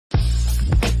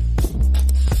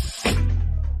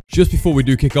Just before we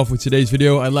do kick off with today's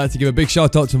video, I'd like to give a big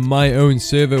shout out to my own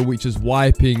server, which is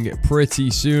wiping pretty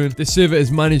soon. This server is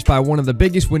managed by one of the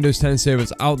biggest Windows 10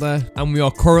 servers out there, and we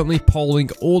are currently polling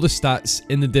all the stats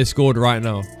in the Discord right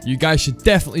now. You guys should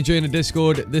definitely join the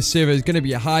Discord. This server is going to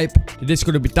be a hype. The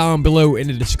Discord will be down below in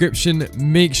the description.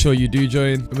 Make sure you do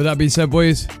join. And with that being said,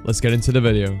 boys, let's get into the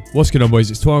video. What's going on, boys?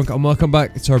 It's Twonk, and welcome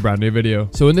back to our brand new video.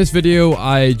 So in this video,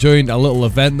 I joined a little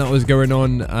event that was going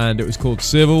on, and it was called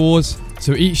Server Wars.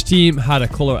 So each team had a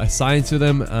color assigned to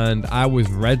them, and I was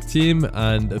red team,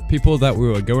 and the people that we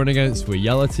were going against were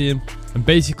yellow team. And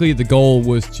basically the goal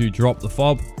was to drop the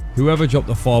fob. Whoever dropped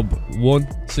the fob won.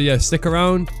 So yeah, stick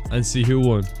around and see who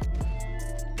won.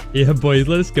 Yeah, boys,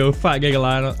 let's go. Fat Giga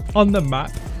lineup on the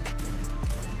map.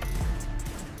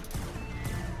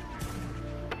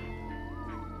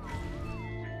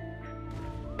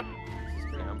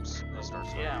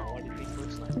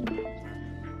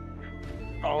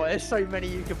 Oh, there's so many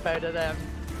you compared to them.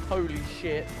 Holy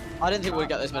shit. I didn't think we'd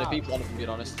get this many people on it, to be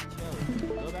honest.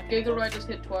 Giga Ride just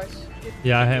hit twice.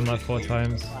 Yeah, I hit him like 4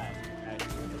 times.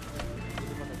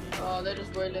 Oh, they're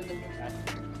just wailing them.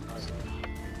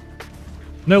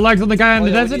 No legs on the guy in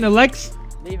the desert, no legs?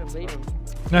 Leave him.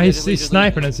 No, he's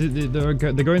sniping us. They're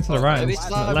going to the right and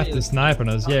the left is sniping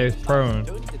us. Yeah, he's prone.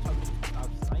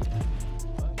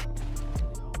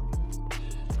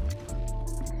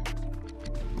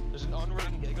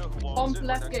 Comp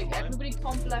left gig. Everybody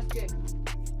comp left gig.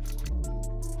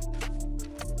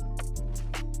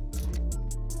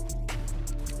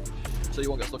 So you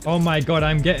won't get stuck. Oh my god,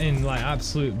 I'm getting like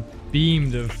absolute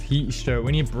beamed of heat stroke.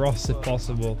 We need Bros if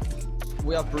possible.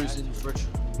 We have bruises in the fridge.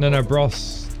 No,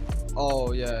 Bros.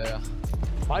 Oh, yeah.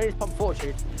 Why did pump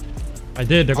fortune? I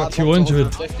did, I got 200.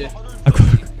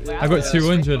 I got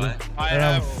 200 and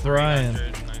I'm frying.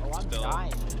 Oh, I'm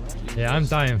dying. Yeah, I'm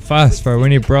dying fast, bro. We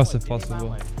need Bros if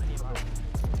possible.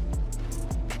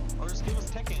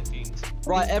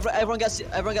 Right, everyone gets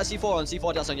C4 on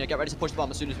C4 down, yeah. Get ready to push the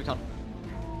bomb as soon as we can.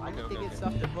 I don't think it's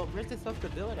stuff to build. Where's the stuff to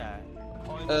build at?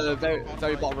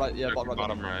 Very bottom right, yeah,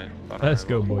 bottom right. Let's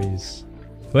go, boys.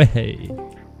 Hey.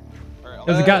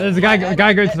 There's a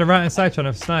guy going to the right hand side trying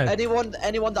to snipe. Anyone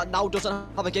that now doesn't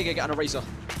have a Giga, get an eraser.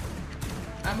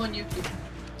 I'm on YouTube.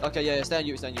 Okay, yeah, stay on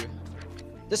you.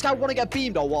 This guy wanna get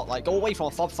beamed or what? Like, go away from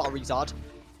a fob, fat retard.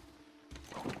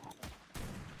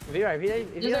 If he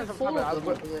There's like doesn't 4 come out, of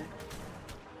them over there.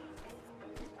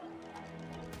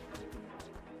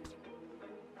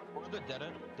 Where are the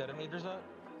detonators at?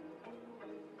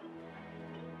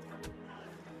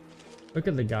 Look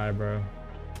at the guy, bro.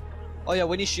 Oh yeah,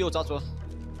 we need shields, that's what.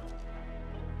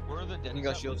 Where are the detonators? You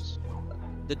got shields.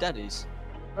 The deadies.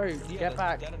 Bro, get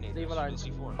back. Leave him alone.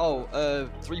 Oh,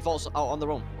 3 volts out on the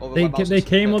run. They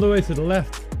came all the way to the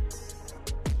left.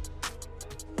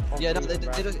 Yeah, no, they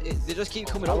just keep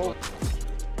coming over.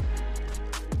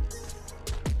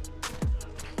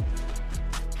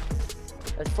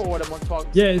 There's 4 of them on Twonk.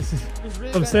 Yeah, it's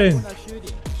what I'm saying.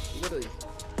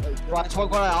 Right,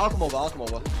 Twonk, I'll come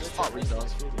over. Fat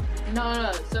retards.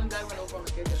 No, some guy went over on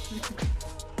the Giga.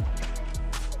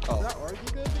 Oh.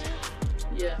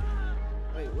 Yeah.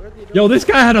 Wait, where are they doing? Yo, this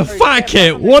guy had a fat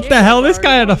kit. What the hell? This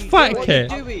guy had a fat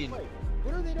kit. What are you doing?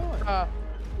 What are they doing?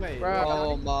 Wait, bro.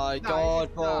 Oh my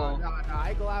god, bro. No, I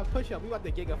ain't gonna lie, push up. We want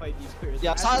the Giga fight these players.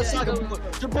 Yeah, silence, rush. Everyone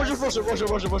rush. What are they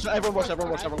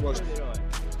doing?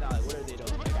 What are they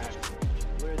doing?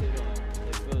 What are they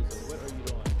doing? What are you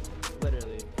doing?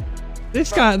 Literally.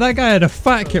 That guy had a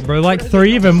fat kit, bro. Like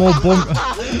 3 of them all bomb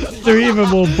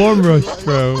rush,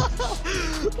 bro.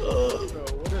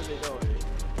 What are they doing?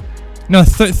 No,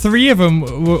 3 of them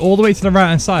were all the way to the right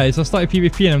hand side, so I started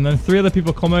PvPing him, and then 3 other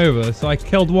people come over, so I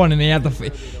killed one, and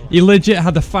he legit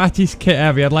had the fattest kit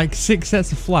ever. He had like 6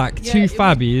 sets of flak, 2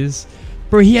 fabbies.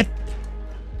 Bro, he had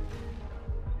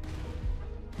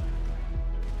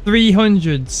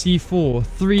 300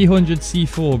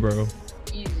 C4, bro.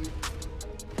 Easy.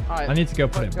 Alright, I need to go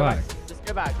put it back. Just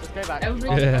go back.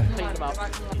 Everybody Yeah. Clean them up.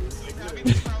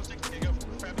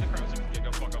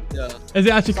 Yeah. Is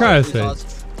it actually cryo?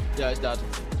 Yeah, it's dead.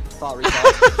 Fat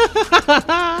retard.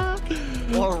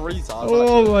 What a retard.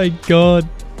 Oh my god.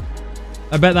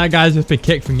 I bet that guy's just been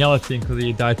kicked from yellow team because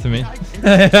he died to me.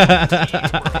 That's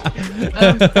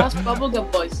Bubblegum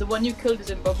Boys. The one you killed is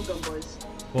in Bubblegum Boys.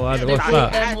 Well, They what's put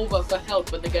that? them over for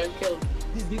help when they get killed.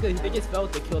 They just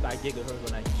failed to kill that Giga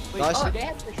when I. Wait, Nice. they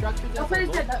have the structure Oh,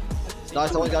 wait, that-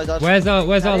 Nice, one guy's dead. Where's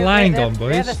our line gone,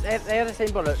 boys? They have the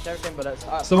same bullets.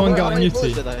 Someone got How on many YouTube.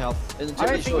 bullets did they have? I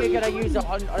don't think you're gonna use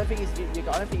 100. I don't think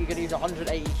you're gonna use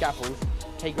 180 grapples.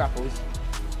 K grapples.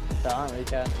 So I don't really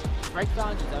care. Break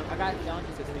challenges. I got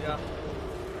challenges.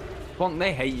 ItzTwonk,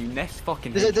 they hate you. Nest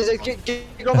fucking There's a hates you.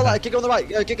 gig on the left, gig on the right,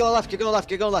 gig on the left, gig on the left,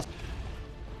 gig on the left.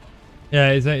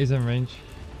 Yeah, he's in range.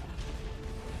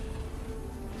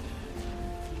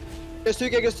 There's two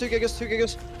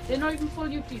giggers. They're not even full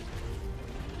UP.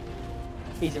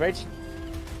 He's rich.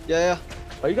 Yeah.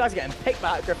 Oh, you guys are getting picked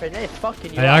by that Griffin. They're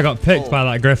fucking you Hey, up. I got picked by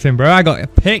that Griffin, bro. I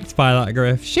got picked by that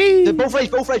Griff. Sheesh. Both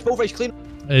race, clean.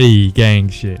 Hey, gang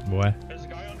shit, boy. There's a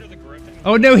guy under the Griffin.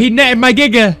 Oh no, he netted my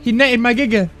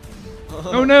Giga.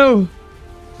 Oh no.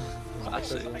 I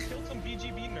killed some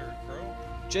BGB nerd, bro.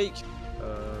 Jake.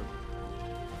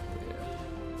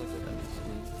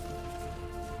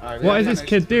 What is this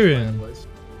kid doing?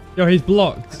 Yo, he's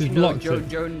blocked. He's blocked. Joe,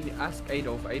 ask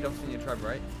Adolf. Adolf's in your tribe,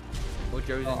 right? Or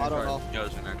Joe's in your I don't tribe? know.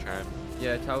 Joe's in our tribe.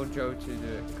 Yeah, tell Joe to do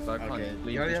it, because I can't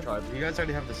leave this tribe. You guys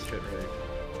already have this shit ready.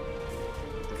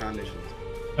 The foundations.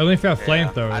 Only if you have I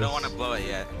flamethrowers. don't want to blow it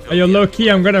yet. Hey, yo, low key,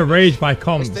 I'm gonna rage my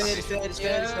comms. It's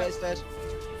dead.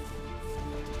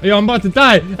 Hey, yo, I'm about to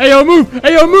die. Hey, yo, move.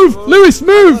 Lewis,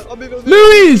 move.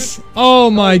 Lewis. Oh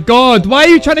my God. Why are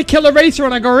you trying to kill a racer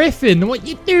on a Griffin? What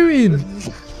you doing?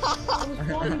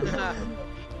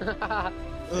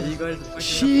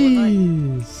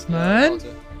 Jeez, man.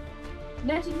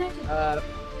 Netted.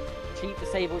 Cheat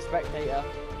disabled spectator.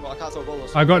 Well, I can't throw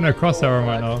bowlers. I got no crosshair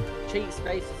right now. Cheat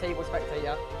space disabled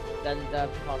spectator. Then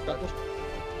pass back.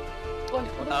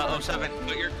 07,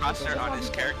 put your crosshair on his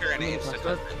character and it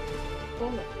insta-clip it.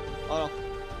 Oh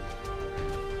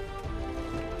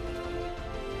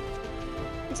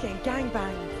He's getting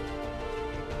gangbanged.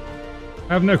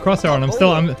 I have no crosshair on.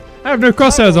 I have no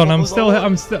crosshairs on.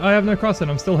 I have no crosshair.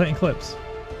 I'm still hitting clips.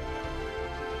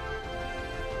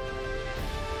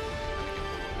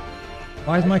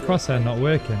 Why is my crosshair not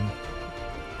working?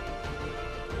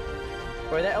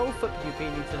 Bro, they're all fucking you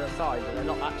being you to the side, but they're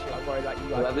not actually like worried about you.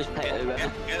 Whoever's playing, Get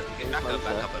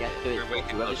back up. get to it. You're way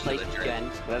too Whoever's close to playing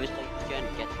the Gen,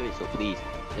 get to it, so please.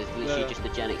 There's literally Yeah. just the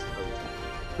Gen exposed.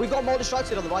 We've got more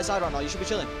distracted on the right side right now. You should be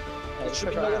chilling. There should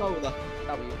be no one over there.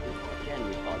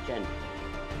 We've got Gen.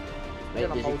 Get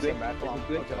on There's a hold grip, somewhere, come on. there's a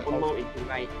grip, Get on one hold. mounted to the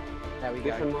right. There we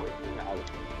Grip go. and mounted to the right.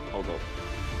 Hold up.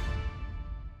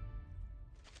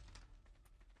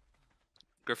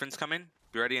 Griffin's coming.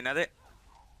 You ready to net it?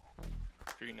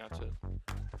 Three nuts it.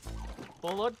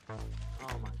 Forward. Oh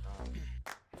my god.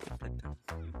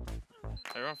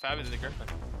 Everyone fab is the Griffin.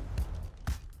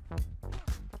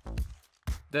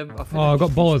 Oh, I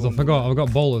got bowlers. I forgot. I've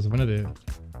got bowlers. I'm an idiot.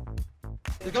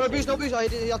 He's got a boost, no boost. Oh,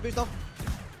 he has boost now.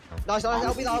 Nice,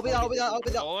 I'll be there.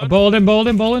 I bowled him.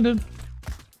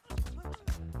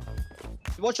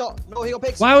 One shot. No, he got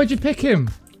picked. Why would you pick him?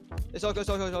 It's all good.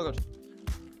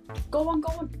 Go on.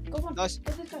 Nice.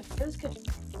 Get this kid.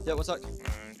 Yeah, what's that?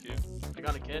 Thank you. I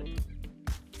got a kid.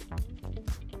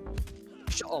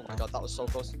 Shot. Oh my god, that was so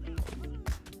close.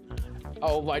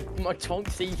 Oh my chonk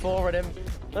C4 at him.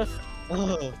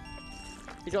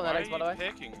 He's got that legs by the way.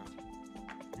 Picking?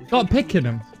 Not picking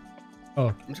him. Oh.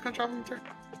 I'm just gonna travel him through.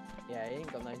 Yeah, he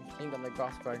ain't got no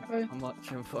grasp, bro. How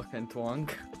much in fucking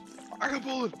Twonk? I got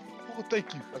bullet. Oh,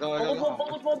 thank you. I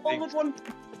got One.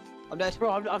 I'm dead.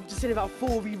 Bro, I've just seen about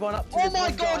 4v1 up to Oh this my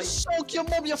one god, guy. soak your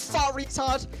mum, you fat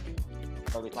retard.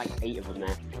 Oh, there's like 8 of them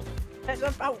there. There's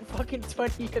about fucking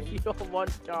 20 of you on one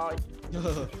guy.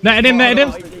 Netted him.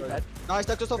 Nice,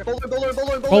 good stuff. Bowler.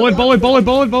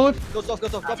 Bowled. Good stuff.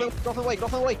 Drop him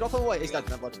away. He's dead,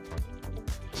 never mind.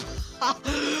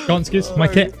 Gonskis, my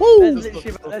kit.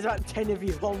 There's about 10 of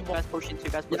you on one. Guys pushing, two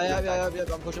guys pushing. Yeah,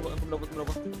 I'm pushing, I'm coming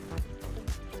over.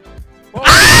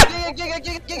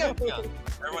 Giga.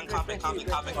 Everyone calm it. I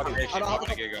don't have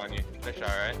a gig on you. That's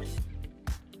alright.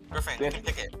 Griffin, you can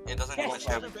pick it. It doesn't need much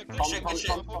damage. Good shit.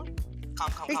 Calm.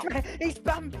 He's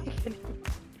spam picking.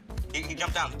 He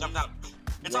jumped down.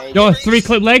 It's on. Yo, three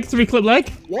clip leg.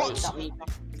 What?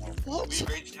 We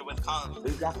raged it with calm.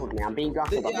 Being grappled me, I'm being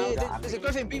grappled. There's a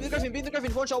Griffin, beam the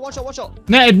Griffin. One shot.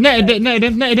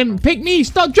 Netted him. Pick me.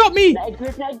 Stop. Drop me. Netted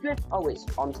grip. Oh, it's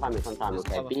on time.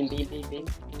 Okay. Beam.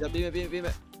 Yeah, beam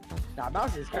it. Nah,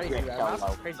 Mouse is crazy, bro. Mouse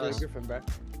is crazy with Griffin, bro.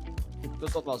 Good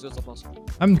stuff, Mouse.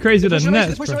 I'm crazy Push than the nets.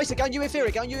 racer, push the racer. Can you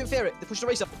infer it? They push the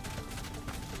racer.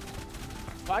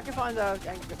 If I can find if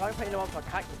I can put anyone for a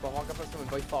cactus bomb, I'll go for someone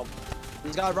both bomb.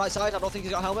 He's got right side. I don't think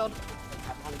he's got a helmet on.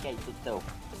 I'm engaged still.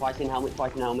 Twice in helmet.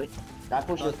 Guy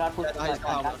push. I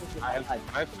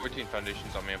have 14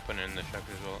 foundations on me. I'm putting it in the check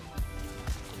as well.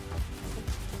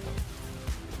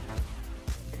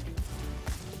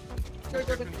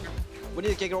 We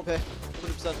need a Giga up here.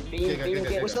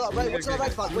 100%. Whistle that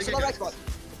right spot.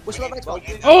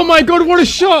 Oh my god, what a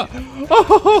shot!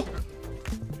 Oh,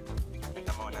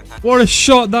 what a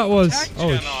shot that was!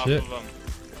 Oh shit.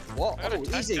 What? I got a Oh,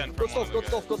 tech easy. gen Good from stuff, one good of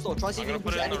stuff, good stuff. Try and see if you I'm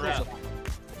can gonna push put it it any in the closer.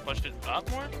 Push it up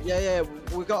more? Yeah.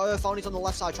 We've got Foundries on the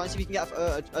left side. Try and see if you can get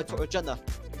a gen there.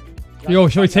 Yo,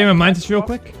 shall we tame a mantis real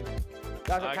quick?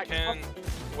 Guys, I cactus can.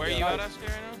 Where are you at, SK, right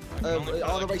now? I can only put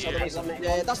On the like race, on the here.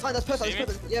 race. Yeah, that's fine, that's perfect, See that's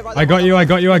me? perfect. Yeah, right I there, got you, I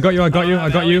got you, I got you, I got you, I I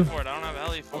don't got have you. LE for it. I don't have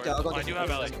LE for it. Okay, I got I this. do have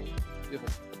LE. Beautiful.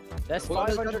 There's Well,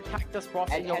 500 cactus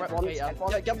broth in your Head one, replicator. head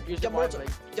one. Yeah, Use get it more, wisely.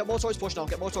 get more turrets pushed now,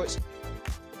 get more turrets.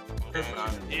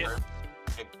 Yeah.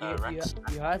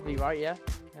 You heard me, right? Yeah?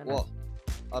 What?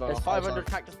 I don't know. There's 500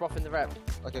 cactus broth in the rep.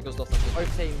 Okay, good stuff, thank you.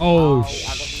 Both teams. Oh I got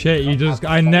shit, you just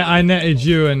I netted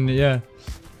you and yeah.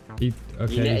 He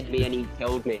He okay. netted me and he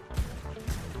killed me.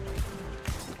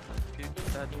 Dude,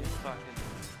 that dude fucking.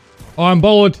 Oh, I'm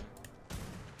bored.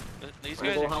 These We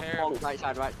guys will are have terrible. Right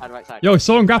side, right side, right side. Yo,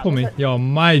 someone grapple me. Yo,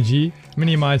 my G.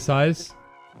 Mini my size.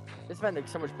 This man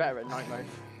looks so much better at night mode.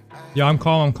 Yeah, I'm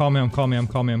calm, I'm calm, I'm calm, I'm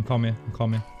calm, I'm calm, I'm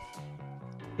calm.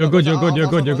 You're good, you're good, you're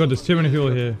good, you're good. There's too many people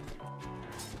here.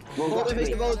 Roll, face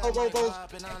the roll.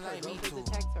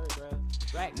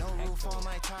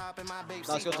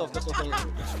 Nice, good stuff, good stuff. Get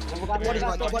bodies,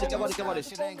 man, get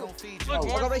bodies. Look,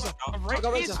 I got racer. I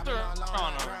got racer.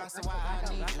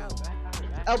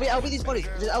 LB these bodies.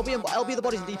 LB the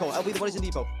bodies in depot. LB the bodies in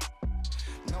depot.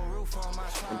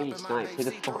 I'm being sniped. Who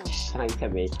the fuck just sniped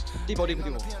at me? Depot. I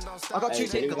got two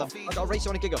taken them. I got a racer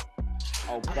and a giga.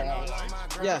 Oh, bad.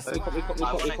 Yeah. We put me.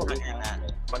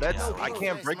 But that's, I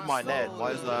can't break my net.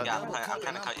 Why is that? Yeah, I'm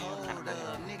trying to cut you. I'm trying to cut you.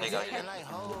 There you go.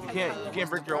 You can't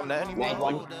break your own net anymore. Red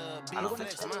one. I don't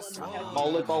think so.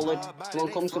 Bowled.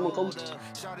 Someone come.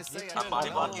 Body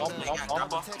block.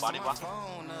 Body block.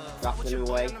 Drafting him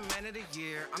away.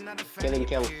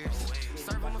 Kill.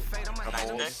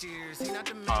 Nice,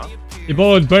 okay. You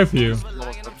bored, both of you.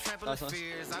 Nice.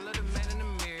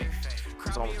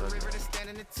 It's almost dead.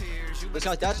 This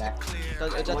guy's dead.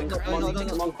 Someone cut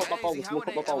my bowler.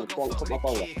 Cut my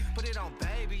bowler.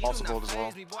 Also gold as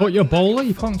well. Put your bowler?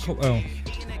 You can't cut. Oh.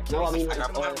 No, I mean,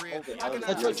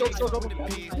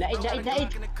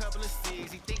 netted.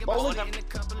 Bowler.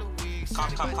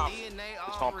 Calm.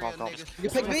 You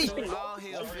pick me.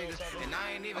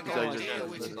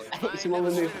 Someone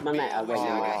removed my net. I went in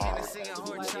my.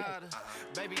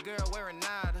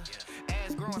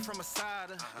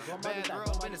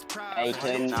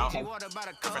 Aiken.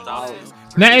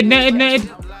 Netted.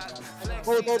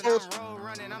 Hold.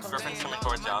 Griffin's coming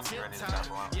towards you. I'll be ready to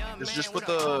tackle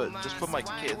him. Just put my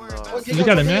kit in the... You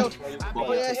got him, yeah?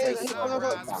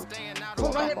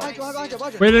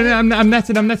 Wait, no, I'm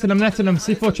netted. I'm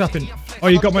C4 trapping. Oh,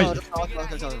 you got my...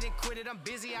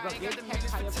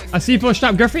 I C4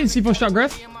 strap Griffin. C4 strap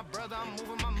Griff.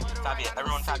 Fabby,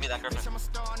 everyone Fabby that Griffin.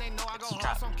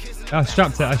 It's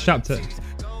trapped. I strapped it.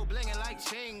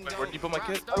 Where did you put my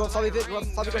kit? Fabby,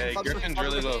 Griffin's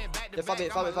really low. Yeah, Fabby.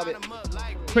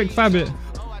 Quick fab it.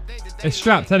 It's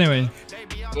strapped anyway.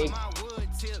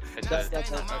 That's I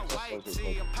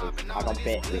got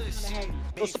bit.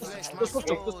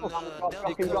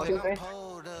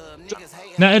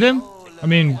 Netted him. I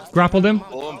mean, grappled him.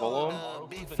 Bowl him.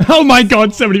 Oh my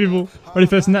god, so many people. Ready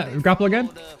for this net? Grapple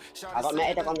again? I got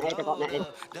netted.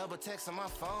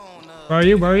 Where are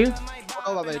you? Don't worry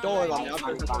about me.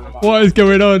 What is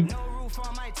going on?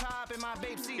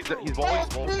 He's bowling.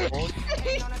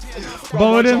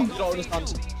 Bowled him. You don't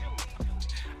understand.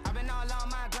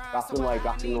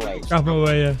 Grappling away. Grapple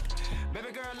away, yeah.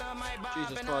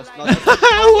 Jesus Christ.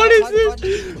 What is this?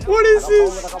 What is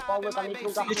this?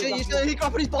 He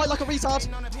grabbed his boy like a retard.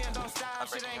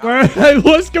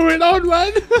 What's going on,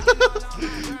 man?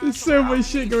 There's so much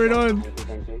shit going on.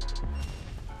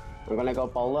 We're gonna go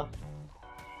bowler.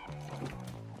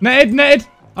 Netted.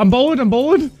 I'm bowled.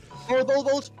 Bold.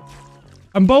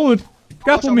 I'm bowled.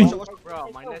 Grapple me. Bro,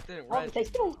 my net didn't res.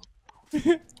 He's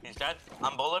dead.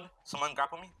 I'm bullied. Someone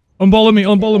grapple me. Unbowler me.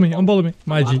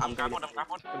 My G. I'm grappled. I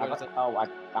thought I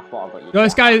got you. Yo,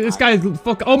 this guy is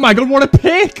fuck. Oh my god, what a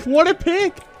pick.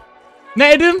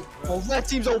 Netted him. Oh, that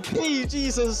team's OP,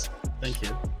 Jesus. Thank you.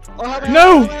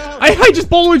 No, I just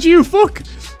bowled you. Fuck.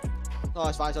 No,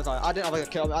 it's fine. I didn't have a good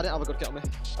kill on me. I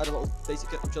had a little basic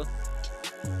kit. I'm chilling.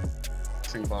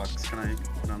 Sing box. Can I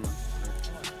put on that?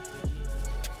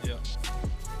 Yeah.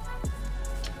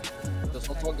 Just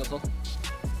hold.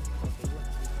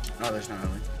 Oh, there's no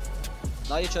really.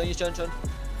 No, you're chilling.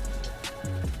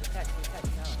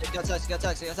 Get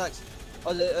text.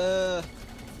 Oh,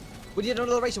 we need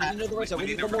another racer. We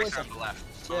need one more racer. On the left.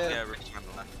 Yeah, racer on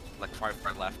the left. Like far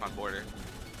left on border.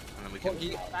 And then we can...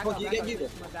 You get you.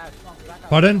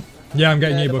 Pardon? Yeah, I'm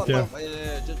getting you book, yeah.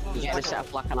 Get a set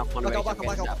of black and up on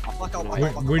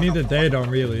race. We need a data on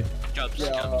really. Jubs,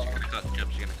 you're gonna cut.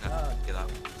 Get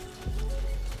out.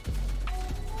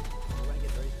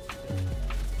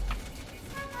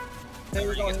 Here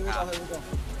we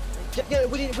go.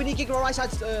 We need to get our right side.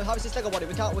 Harvest this leg on body.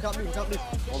 We can't move.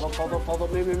 Hold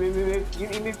up. Move. You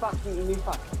move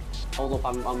back. Hold up,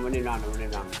 I'm running around.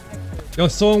 Yo,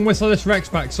 someone whistle this Rex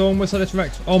back. Oh my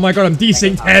god, I'm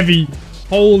desynced heavy.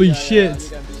 Holy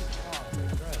shit.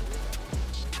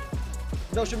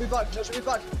 No, should move back. Your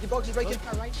box is breaking.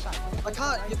 I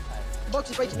can't. Your box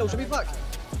is breaking. No, should move back.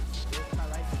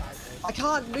 I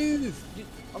can't move.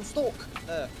 I'm stuck.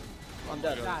 I'm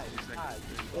dead.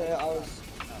 Yeah, I was.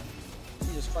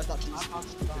 Jesus Christ,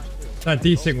 that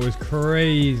desync was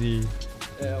crazy.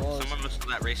 Yeah, it was. Someone listen to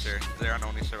that racer. They're the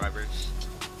only survivors.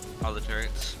 All the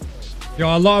turrets. Yo,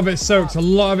 a lot of it soaked. Yo,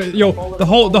 the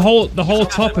whole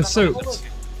top is soaked.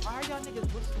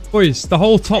 Boys, the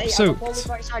whole top soaked. Go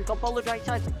right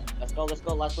side. Let's go.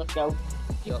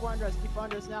 Keep under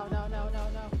us now.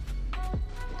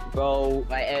 Bro,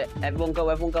 right, everyone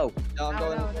go. Yeah, I'm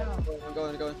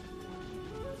going.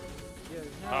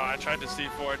 Oh, I tried to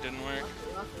C4, it didn't work.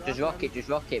 Just rock it.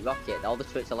 All the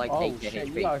turrets are like 8 shit,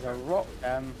 HP. you guys are what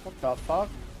the fuck?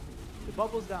 The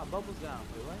bubbles down. Wait,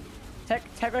 what?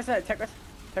 Take us out of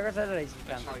AC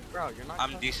fam.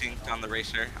 I'm desynced on the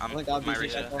racer. My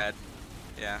racer's dead.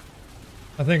 Yeah.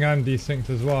 I think I'm desynced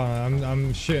as well.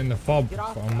 I'm shitting the fob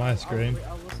on my screen.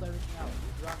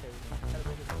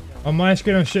 On my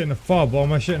screen, I'm shitting the fob. Or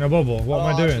am I shitting a bubble? What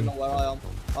am I doing? I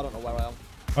don't know where I am.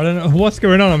 I don't know what's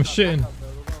going on. I'm shitting.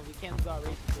 We can't lose our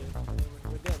race too.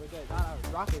 We're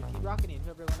good. Keep rocking it.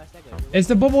 Is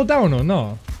the bubble down or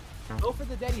not? Go for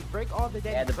the deadies. Break all the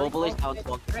deadies. Yeah, the bubble is down.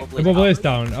 The bubble is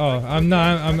down. Oh, I'm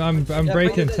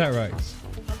breaking Tetrax.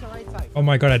 Oh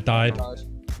my god, I died. Go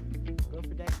for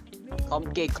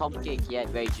deadies. Comp gig. Yeah,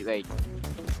 rage.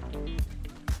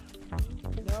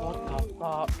 What the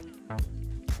fuck?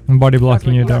 I'm body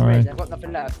blocking you, don't worry. I've got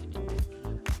nothing left.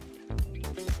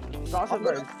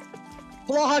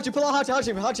 Pull out Hachi,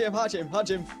 Hatch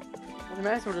him. We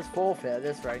may as well just forfeit at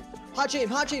this rate. Hatch him,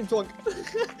 Twonk.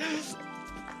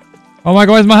 Oh my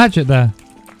god, where's my hatchet there?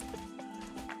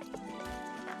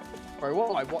 Bro, what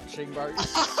am I watching, bro?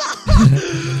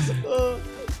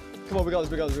 Come on, we got this.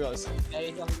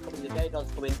 The day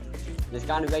does coming. There's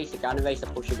gonna race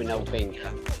pushing with no thing.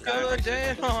 Kill the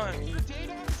Daedon!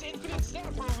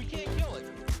 We can't kill it.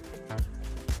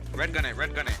 Red gun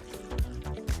it.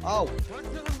 Oh.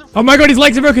 Oh my god, his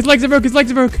legs are broke. No!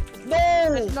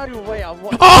 There's no way I'm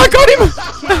watching. Oh, I got him!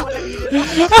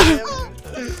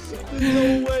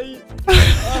 No way.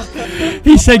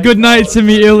 He said goodnight to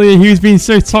me earlier. He was being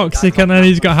so toxic and then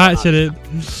he's got hatcheted.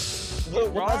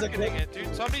 Rocketing it,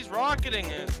 dude. Somebody's rocketing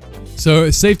it. So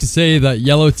it's safe to say that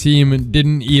yellow team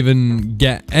didn't even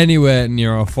get anywhere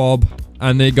near our fob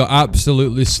and they got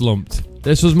absolutely slumped.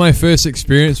 This was my first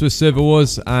experience with Server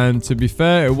Wars, and to be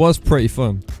fair, it was pretty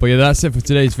fun. But yeah, that's it for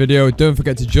today's video. Don't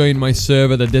forget to join my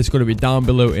server. The Discord will be down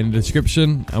below in the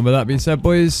description. And with that being said,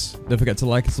 boys, don't forget to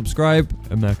like and subscribe,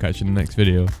 and I'll catch you in the next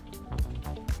video.